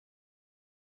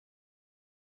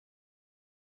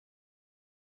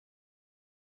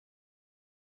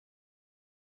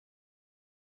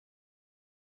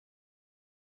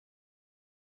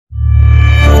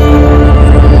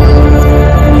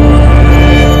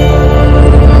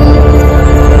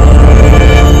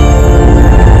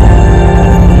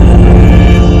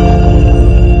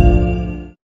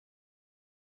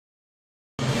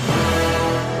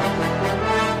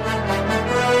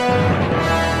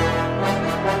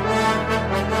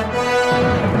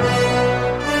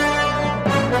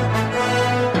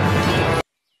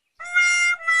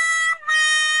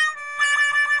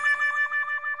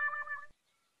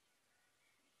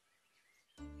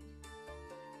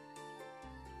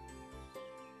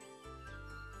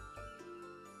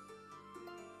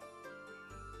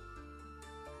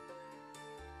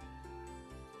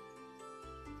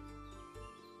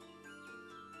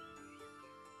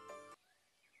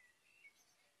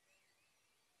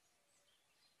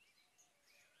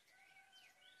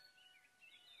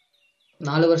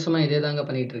4 வருஷமா இதே தாங்க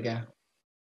பண்ணிட்டு இருக்கேன்.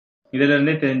 இதுல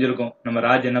இருந்தே தெரிஞ்சிருக்கும் நம்ம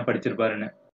ராஜ் என்ன படிச்சிருப்பாருன்னு.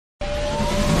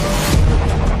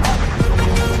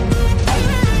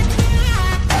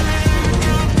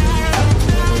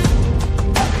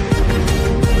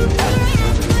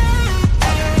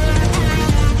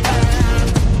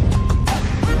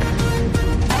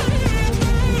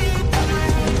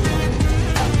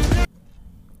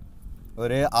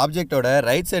 ஒரு ஆப்ஜெக்ட்டோட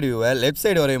ரைட் சைடு வியூவை left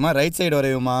side வரையுமா right side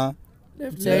வரையுமா?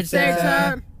 Left side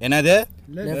sir. என்னது?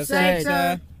 Left side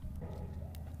sir.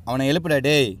 அவனை எழுப்புடா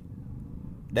டேய்.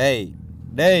 டேய்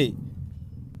டேய்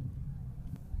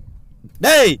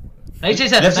டேய். Right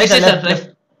side sir. Right side sir.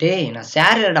 டேய் நான்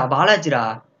சார்டா பாலாஜிடா.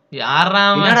 யாரா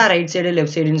என்னடா ரைட் சைடு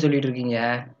லெஃப்ட் சைடுன்னு சொல்லிட்டு இருக்கீங்க?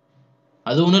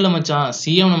 அது ஒண்ணும் இல்ல மச்சான்,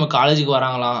 சிஎம் நம்ம காலேஜுக்கு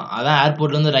வராங்களாம், அதான்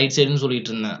ஏர்போர்ட்ல இருந்து ரைட் சைடுன்னு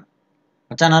சொல்லிட்டு இருந்தேன்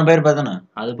மச்சான். நான் போய் பார்த்தானே.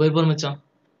 அது போய் பாரு மச்சான்.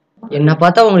 என்ன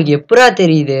பார்த்தா உங்களுக்கு எப்படா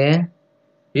தெரியுது?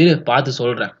 இரு பார்த்து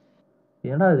சொல்றேன்.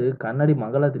 ஏடா இது கண்ணாடி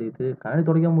மங்களா தெரியுது, கண்ணாடி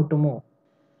துடைக்காம முட்டுமோ?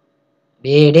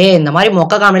 டேய் இந்த மாதிரி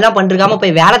மொக்க காமெடிலாம் பண்ணிருக்காம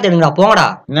போய் வேலை தேடுங்கடா போங்கடா.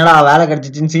 என்னடா வேலை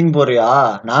கிடைச்சிச்சுன்னு சீன் போறியா?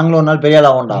 நாங்களும் ஒரு நாள் பெரிய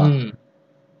ஆளாவோம்டா.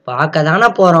 பார்க்க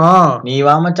தானே போறோம். நீ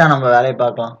வா மச்சான், நம்ம வேலையை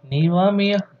பார்க்கலாம். நீ வா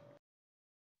மியா.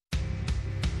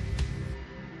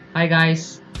 Hi guys.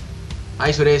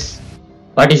 Hi Suresh.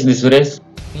 What is this Suresh?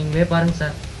 நீங்களே பாருங்க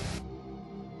sir.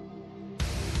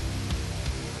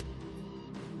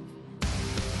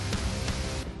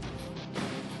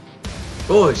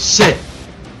 Oh shit.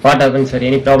 What happen sir?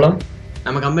 Any problem?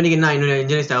 நம்ம கம்பெனிக்கு என்ன 500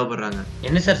 இன்ஜினியர்ஸ் தேவைப்படுறாங்க.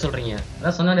 என்ன சார் சொல்றீங்க?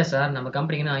 அதான் சொன்னாலே சார், நம்ம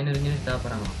கம்பெனிக்கு 500 engineers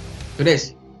தேவைப்படுறாங்க. Suresh,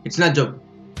 it's not joke.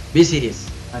 B serious.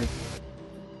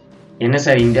 என்ன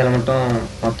சார், இந்தியாவில் மட்டும்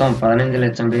மொத்தம் 15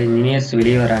 லட்சம் பேர் இன்ஜினியர்ஸ்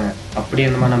வெளியே வராங்க. அப்படி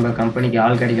இருந்தமா நம்ம கம்பெனிக்கு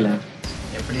ஆள் கிடைக்கல.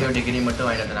 எப்படியோ டிகிரி மட்டும்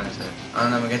வாங்கிட்டு வந்துறாங்க சார்.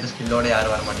 ஆனால் நமக்கு ஏற்ற ஸ்கில்லோட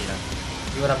யாரும் வர மாட்டேங்கிறாங்க.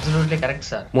 You are absolutely correct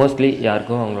sir. Mostly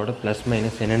யாருக்கும் அவங்களோட ப்ளஸ்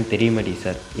மைனஸ் என்னன்னு தெரிய மாட்டேங்குது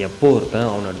சார். எப்போ ஒருத்தன்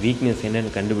அவனோட வீக்னஸ்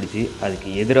என்னன்னு கண்டுபிடிச்சி அதுக்கு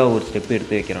எதிராக ஒரு ஸ்டெப்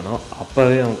எடுத்து வைக்கிறானோ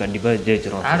அப்போவே அவன் கண்டிப்பாக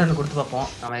ஜெயிச்சிடும். ஆட் ஒன்று கொடுத்து பார்ப்போம்.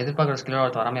 நம்ம எதிர்பார்க்குற ஸ்கில்லோட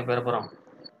ஒருத்தர் வராமல் போயிட போகிறோம்.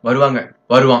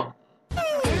 வருவான்.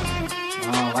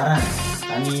 வரேன்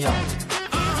தனியா.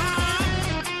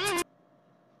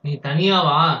 நீ தனியா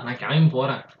வா, நான் கிளம்பி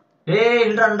போறேன். ஏய்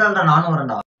இல்லடா நானும்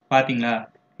வரேன்டா. பாத்தீங்களா,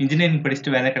 இன்ஜினியரிங்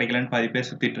படிச்சுட்டு வேலை கிடைக்கலன்னு பாதி பேர்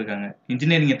சுத்திட்டு இருக்காங்க.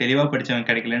 இன்ஜினியரிங் தெளிவா படிச்சவன்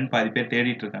கிடைக்கலன்னு பாதி பேர்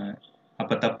தேடிட்டு இருக்காங்க.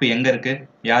 அப்ப தப்பு எங்க இருக்கு?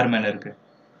 யார் மேல இருக்கு?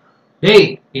 டேய்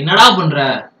என்னடா பண்ற?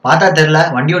 பார்த்தா தெரியல,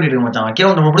 வண்டி ஓட்டிட்டு இருக்க மச்சான். கீழே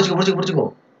வந்து புடிச்சுக்கோ.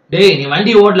 டேய் நீ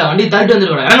வண்டி ஓடல, வண்டி தள்ளிட்டு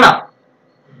வந்துருக்கடா. இறங்கடா.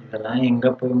 இதெல்லாம்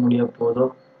எங்க போய் முடிய போதோ.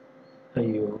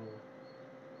 ஐயோ,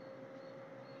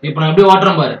 இப்ப நான் எப்படி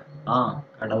ஓட்டுறேன் பாரு.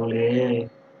 கடவுளே.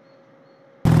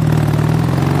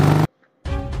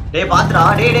 டேய் பாத்துடா.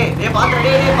 டேய் பாத்துடா.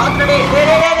 டேய்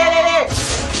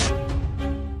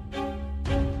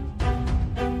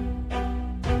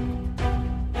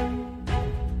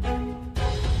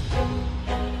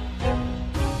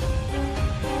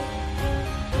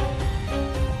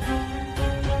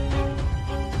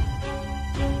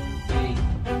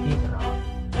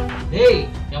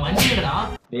என் வண்டி எங்கடா?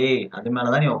 டேய் அது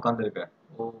மேலதான் நீ உட்கார்ந்திருக்க.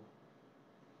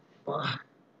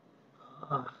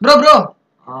 ப்ரோ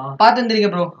பாத்து எந்திரிங்க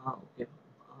ப்ரோ.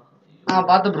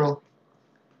 பாத்து ப்ரோ.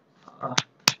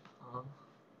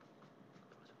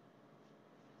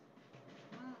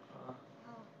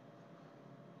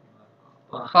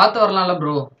 பாத்து வரலாம்ல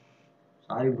ப்ரோ.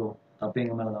 சாரி ப்ரோ, தப்பு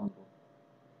எங்க மேலதான் ப்ரோ.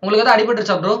 உங்களுக்கு எதாவது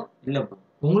அடிபட்டுருச்சா ப்ரோ? இல்ல ப்ரோ.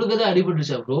 உங்களுக்கு எதாவது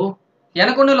அடிபட்டுருச்சா ப்ரோ?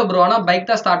 எனக்கு ஒண்ணும் இல்ல ப்ரோ, ஆனா பைக்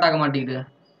தான் ஸ்டார்ட் ஆக மாட்டேங்குது.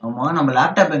 ஆமா, நம்ம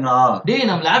லேப்டாப் எங்கடா? டேய்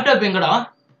நம்ம லேப்டாப் எங்கடா?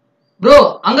 ப்ரோ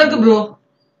அங்க இருக்கு ப்ரோ.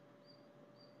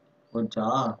 போச்சா?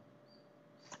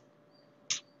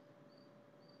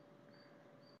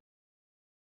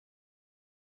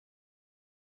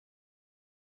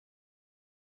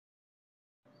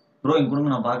 ப்ரோ இங்க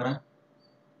கொடுங்க, நான் பாக்குறேன்.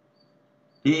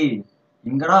 டேய்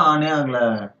இங்கடா ஆனே ஆகல.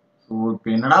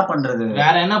 இப்ப என்னடா பண்றது?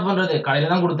 வேற என்ன பண்றது?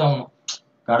 கடையில தான் கொடுத்தாகணும்.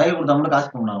 கடையில் கொடுத்தா மட்டும்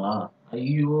காசு போனாங்களா?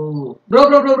 ஐயோ ப்ரோ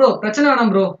பிரச்சனை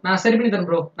வேணாம் ப்ரோ, நான் சரி பண்ணி தரேன்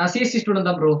ப்ரோ. நான் சிஎஸ்சி ஸ்டூடெண்ட்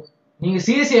தான் ப்ரோ. நீங்க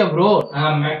சிஎஸ்சியா ப்ரோ?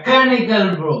 நான் மெக்கானிக்கல்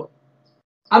ப்ரோ.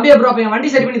 அப்படியே ப்ரோ, அப்ப என் வண்டி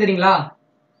சரி பண்ணி தரீங்களா?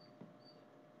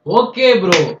 Okay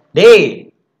bro. டேய்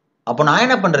அப்ப நான்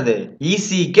என்ன பண்றது?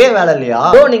 ஈஸிக்கே வேலை இல்லையா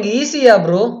ப்ரோ? நீங்க ஈஸியா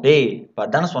ப்ரோ? டேய்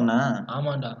அதானே சொன்னேன்.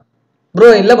 ஆமாண்டா ப்ரோ.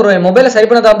 இல்ல ப்ரோ, என் மொபைலை சரி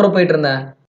பண்ண தான் ப்ரோ போயிட்டு இருந்தேன்.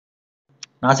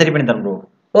 நான் சரி பண்ணி தரேன் bro.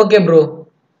 Okay bro.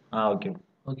 Okay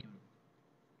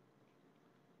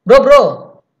bro.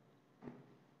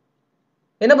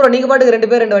 என்ன ப்ரோ நீங்க பாட்டுக்கு 2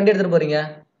 பேர் 2 வண்டி எடுத்துட்டு போறீங்க?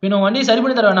 பின்ன வண்டி சரி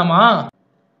பண்ணி தர வேணாமா?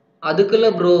 அதுக்குள்ள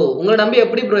ப்ரோ, உங்களை நம்பி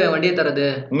எப்படி ப்ரோ என் வண்டியை தரது?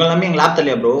 உங்களை நம்பி எங்க லேப்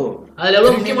தரலையா ப்ரோ? அதுல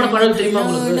எவ்வளவு முக்கியமான படம் தெரியுமா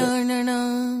உங்களுக்கு?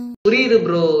 புரியுது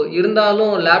ப்ரோ,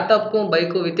 இருந்தாலும் லேப்டாப்க்கும்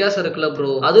பைக்கும் வித்தியாசம் இருக்குல்ல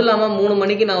ப்ரோ. அதுவும் இல்லாம 3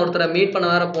 மணிக்கு நான் ஒருத்தரை மீட் பண்ண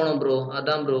வேற போனோம் ப்ரோ.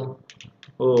 அதான் ப்ரோ.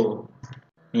 ஓ,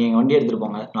 நீங்க வண்டி எடுத்துட்டு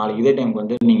போங்க. நாளைக்கு இதே டைமுக்கு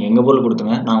வந்து நீங்க எங்க பொருள்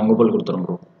கொடுத்துங்க, நான் உங்க பொருள் கொடுத்துறேன்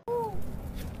ப்ரோ.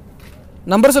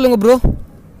 நம்பர் சொல்லுங்க ப்ரோ.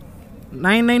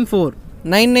 994.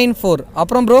 994.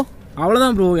 அப்புறம் ப்ரோ?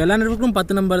 அவ்வளோதான் ப்ரோ. எல்லா நெட்வொர்க்கும்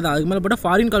 10 நம்பர் தான். அதுக்கு மேலே போட்டால்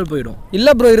ஃபாரின் கால் போயிடும்.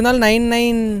 இல்லை ப்ரோ, இருந்தாலும்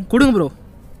 99 கொடுங்க ப்ரோ.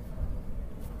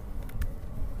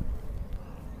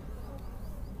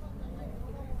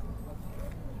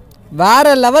 வேற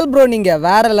லெவல் ப்ரோ, நீங்க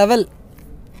வேற level.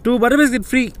 2 butter biscuit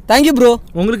free. Thank you bro.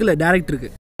 உங்களுக்கு இல்லை,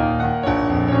 டேரக்டருக்கு.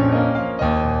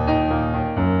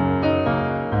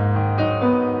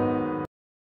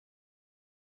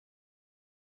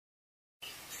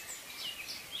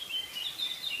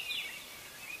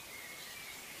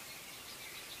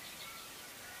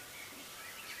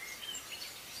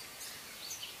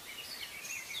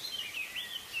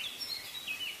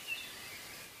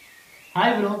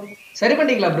 Hi bro. சரி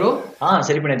பண்ணிட்டீங்களா ப்ரோ?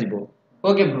 சரி பண்ணியாச்சு ப்ரோ.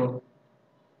 Okay bro.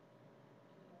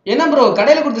 என்ன ப்ரோ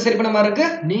கடையில் கொடுத்து சரி பண்ண மாதிரி இருக்கு?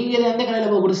 நீங்க இதை எந்த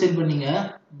கடையில் போய் கொடுத்து சரி பண்ணீங்க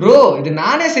ப்ரோ? இது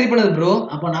நானே சரி பண்ணது ப்ரோ.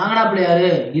 அப்போ நாங்கடா பிள்ளையாரு,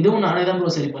 இதுவும் நானே தான்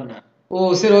ப்ரோ சரி பண்ணேன்.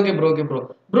 ஓ சரி, okay bro. Okay bro.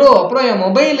 Bro அப்புறம் என்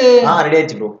மொபைலு ரெடி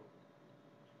ஆயிடுச்சு bro.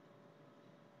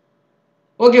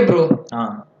 Okay bro.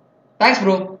 Thanks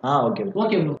bro. Okay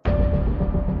okay bro.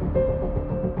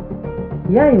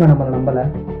 ஏன் இவன் நம்மளை நம்பல?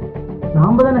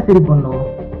 நாம தானே சரி பண்ணோம்.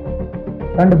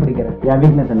 கண்டுபிடிக்கிறேன் என்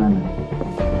வீக்னஸ் என்னன்னு.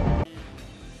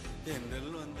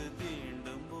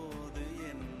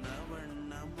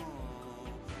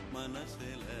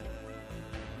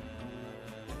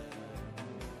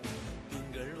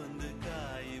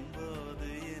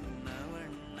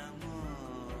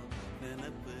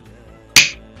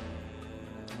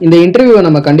 இந்த இன்டர்வியூவை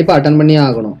நம்ம கண்டிப்பா அட்டெண்ட் பண்ணியே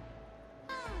ஆகணும்.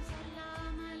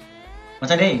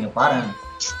 மச்சான் டேய் இங்க பாரு,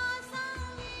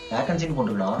 வேகன்சின்னு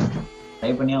போட்டுடா,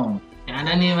 ட்ரை பண்ணியே ஆகணும்.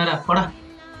 ஏன்னா நீ வேற போடா.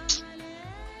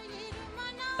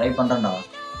 Try பண்றேன்டா.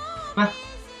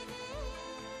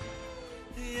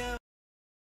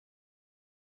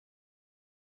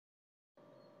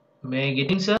 May I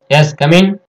get in, sir? Yes, come in.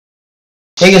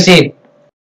 Take a seat.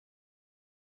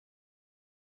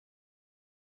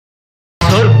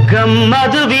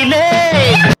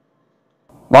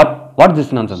 What this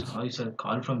nonsense? Sorry, sir.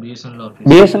 Call from BSNL office.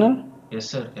 BSNL? Yes,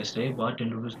 sir. Yesterday, bought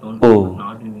introduced loan. Oh.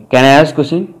 Not doing. Can I ask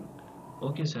question?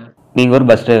 Okay, sir. நீங்கள் ஒரு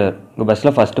bus driver. உங்கள்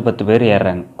பஸ்ஸில் first 10 பேர்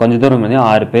ஏறுறாங்க. கொஞ்சம் தூரம் வந்து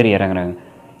 6 பேர் இறங்குறாங்க.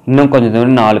 இன்னும் கொஞ்சம்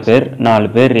தூரம் 4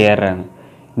 பேர் ஏறுறாங்க.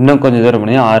 இன்னும் கொஞ்சம் தூரம்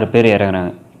பண்ணி 6 பேர்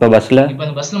இறங்குறாங்க. இப்போ பஸ்ஸில் இப்போ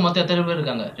அந்த பஸ்ஸில் மொத்தம் எத்தனை பேர்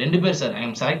இருக்காங்க? 2 பேர் sir. I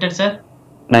am selected sir.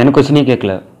 நான் என்ன கொஸ்டினே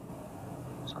கேட்கல.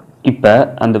 இப்போ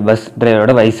அந்த பஸ்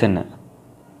டிரைவரோட வயசு என்ன?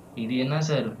 இது என்ன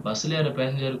சார்? பஸ்ஸில் ஏற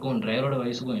பேசஞ்சருக்கும் டிரைவரோட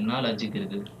வயசுக்கும் என்ன லாஜிக்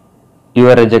இருக்கு? You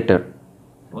are rejected.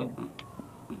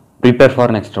 Prepare for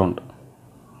next round.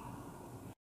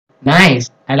 Nice.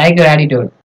 I like your attitude.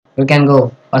 You can go.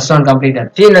 First round completed.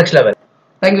 See you next level.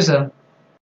 Thank you, sir.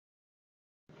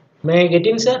 May I get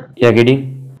in, sir? Yeah, getting.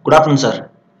 Good afternoon, sir.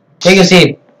 Take a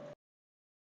seat.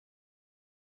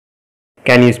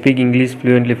 Can you speak English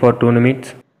fluently for 2 minutes?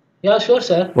 Yeah, sure,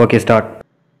 sir. Okay, start.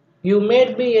 You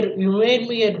made me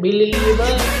a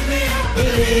believer.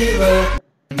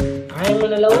 I'm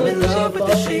in love with the shape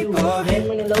of you.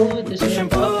 I'm in love with the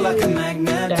shape of you.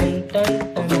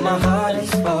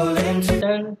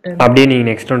 அப்படியே நீங்கள்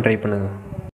next round try பண்ணுங்க.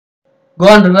 Go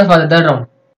on, prepare for the third round.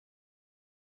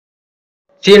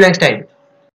 See you next time.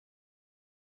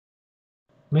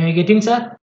 May I get in, sir?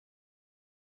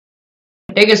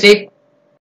 Take a seat.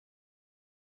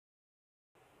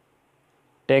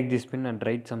 Take this pen and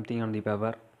write something on the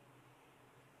paper.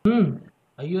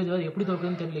 ஐயோ இது எப்படி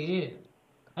தோக்குதுன்னு தெரியலையே.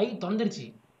 ஐ தொந்தரிச்சு.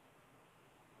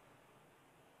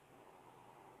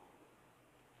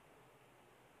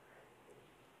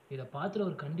 இதை பார்த்துட்டு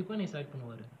அவர் கண்டிப்பா நீ select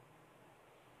பண்ணுவாரு.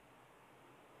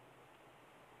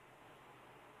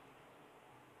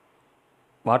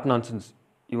 What nonsense.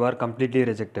 You are completely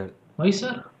rejected. Why,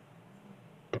 sir?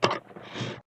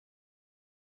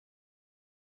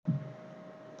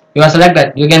 You are selected.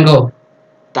 You can go.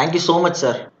 Thank you so much,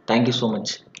 sir. Thank you so much.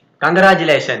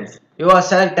 Congratulations. You are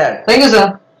selected. Thank you, sir.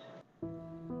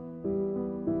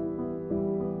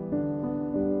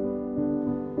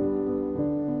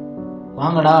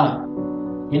 வாங்கடா.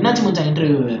 என்னாச்சு மச்சான்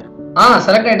interview?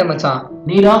 Select ஆயிட்டேன் மச்சான்.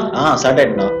 நீடா? Select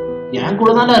ஆயிட்டா. என்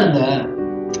கூட தான்டா இருந்த.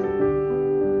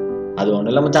 அது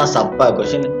ஒண்ணு இல்ல மச்சான், சப்பா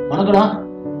क्वेश्चन. உனக்குடா?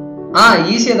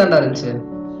 ஈஸியா தான்டா இருந்துச்சு.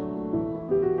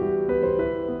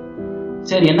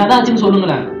 சரி என்னதான் ஆச்சுன்னு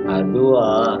சொல்லுங்களேன். அதுவா?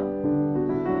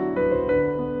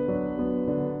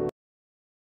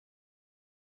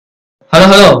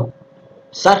 Hello.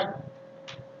 Sir.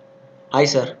 Hi,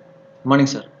 sir.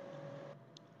 Morning, sir.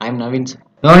 I am Naveen, sir.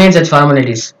 No need such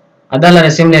formalities. Adala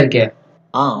resume la irke.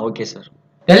 Okay, sir.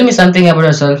 Tell me something about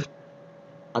yourself.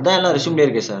 Adala resume la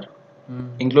irke, sir.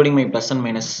 Including my plus and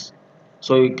minus.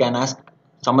 So you can ask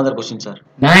some other questions, sir.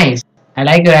 Nice. I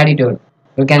like your attitude.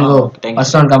 You can go. Thank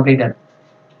First you. round completed.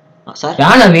 Sir.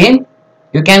 Yeah, Naveen.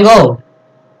 You can go.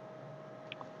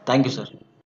 Thank you sir.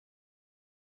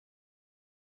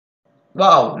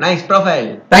 Wow nice profile.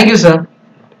 Thank you, sir.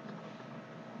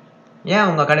 ஏன்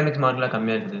உங்க academics மார்க்லாம்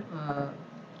கம்மியா இருக்குது?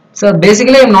 Sir,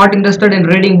 basically I'm not interested in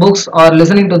reading books or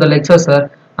listening to the lectures, sir.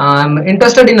 I'm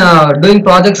interested in doing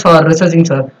projects or researching,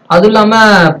 sir. அது இல்லாம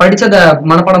படிச்சத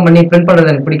மனப்பாடம் பண்ணி print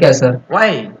பண்றது எனக்கு பிடிக்காது சார்.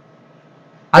 Why?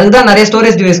 அதுதான் நிறைய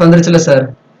storage device வந்துருச்சுல sir.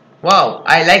 Wow,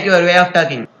 I like your way of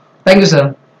talking. Thank you, sir.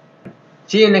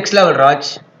 See you next level, Raj.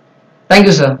 Thank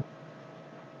you, sir.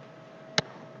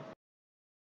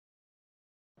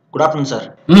 Good afternoon sir.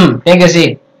 Take a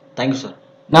seat. Thank you sir.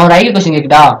 நான் ஒரு ஐக்கிய question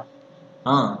கேட்குதா?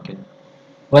 Okay.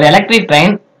 ஒரு electric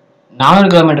train 400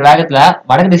 kilometre வேகத்துல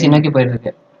வடக்கு திசை நோக்கி போயிட்டு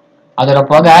இருக்கு. அதோட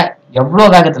புகை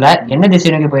எவ்வளவு வேகத்துல என்ன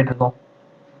திசை நோக்கி போயிட்டு இருக்கும்?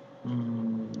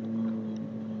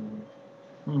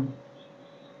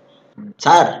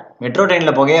 சார் மெட்ரோ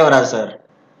ட்ரெயின்ல புகையே வராது சார்.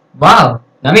 Wow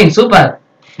Naveen super.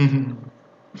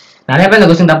 நிறைய பேர் இந்த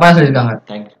கொஸ்டின் தப்பா சொல்லிருக்காங்க.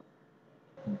 Thank you.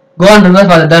 Go on reverse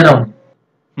for the third round.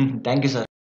 Thank you sir.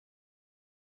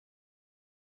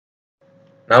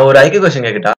 நான் ஒரு ஐக்கிய question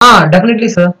கேட்கட்டா? Definitely,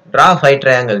 sir. Draw 5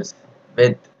 triangles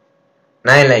with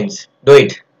 9 lines. Do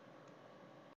it.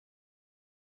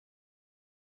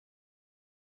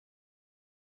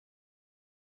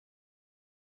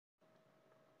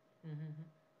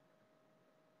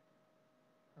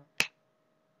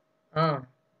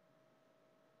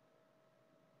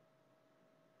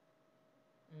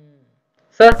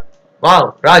 Sir. Wow,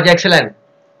 Raj, excellent.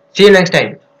 See you next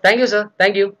time. Thank you, sir.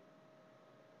 Thank you.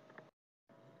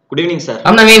 Good evening sir.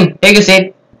 Come Naveen, take a seat.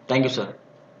 Thank you sir.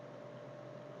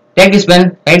 Take this pen,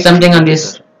 write something on this.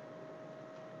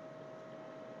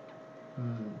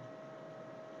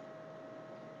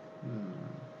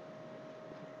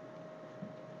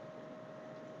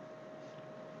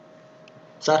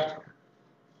 Sir.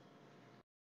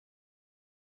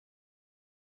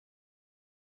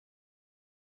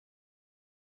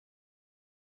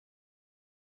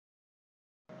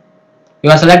 You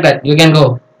are selected. You can go.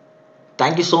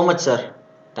 Thank you so much sir.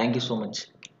 Thank you so much.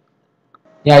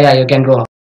 Yeah, you can go.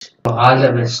 All the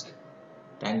best.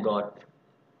 Thank God.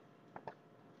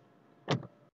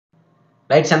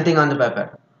 Write something on the paper.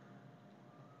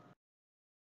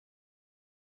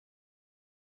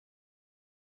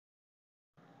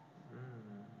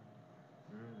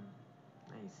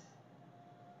 Nice.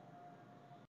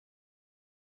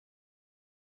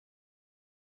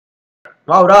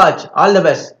 Wow, Raj, all the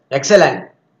best. Excellent.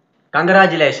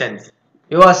 Congratulations.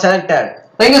 You are selected.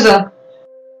 Thank you, sir.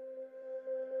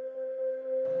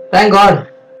 Thank God.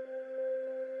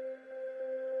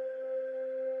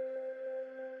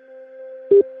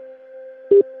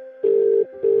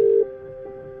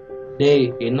 டேய்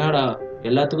என்னடா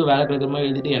எல்லாத்துக்கும் வேலை கிடைக்கிற மாதிரி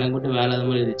எழுதிட்டு எனக்கு மட்டும் வேலை இல்லாத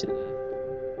மாதிரி எழுதி வச்சிருக்க.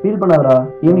 ஃபீல் பண்ணாதடா.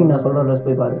 ஈவினிங் நான் சொல்ற ட்ரெஸ்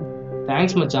போய் பாரு.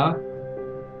 தேங்க்ஸ் மச்சான்.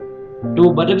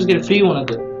 2 பட்டர் பிஸ்கட் ஃப்ரீ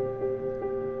உனக்கு.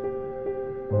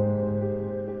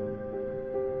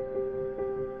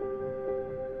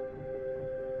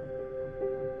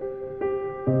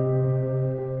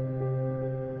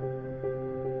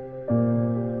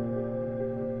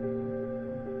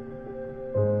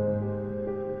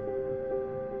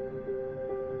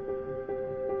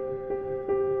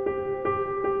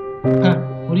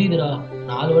 புரியுதுடா.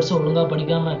 4 வருஷம் ஒழுங்கா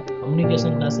படிக்காம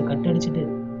கம்யூனிகேஷன் கிளாஸ் கட் அடிச்சுட்டு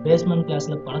பேஸ்மெண்ட்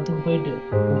கிளாஸ்ல பணத்துக்கு போயிட்டு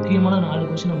முக்கியமான 4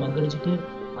 கொஸ்டினை மக்கடிச்சுட்டு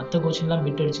மற்ற கொஸ்டின்லாம்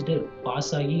பிட் அடிச்சுட்டு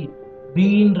பாஸ் ஆகி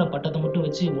பின்ற பட்டத்தை மட்டும்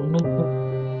வச்சு ஒன்றும்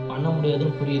பண்ண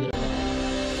முடியாதுன்னு புரியுதுடா.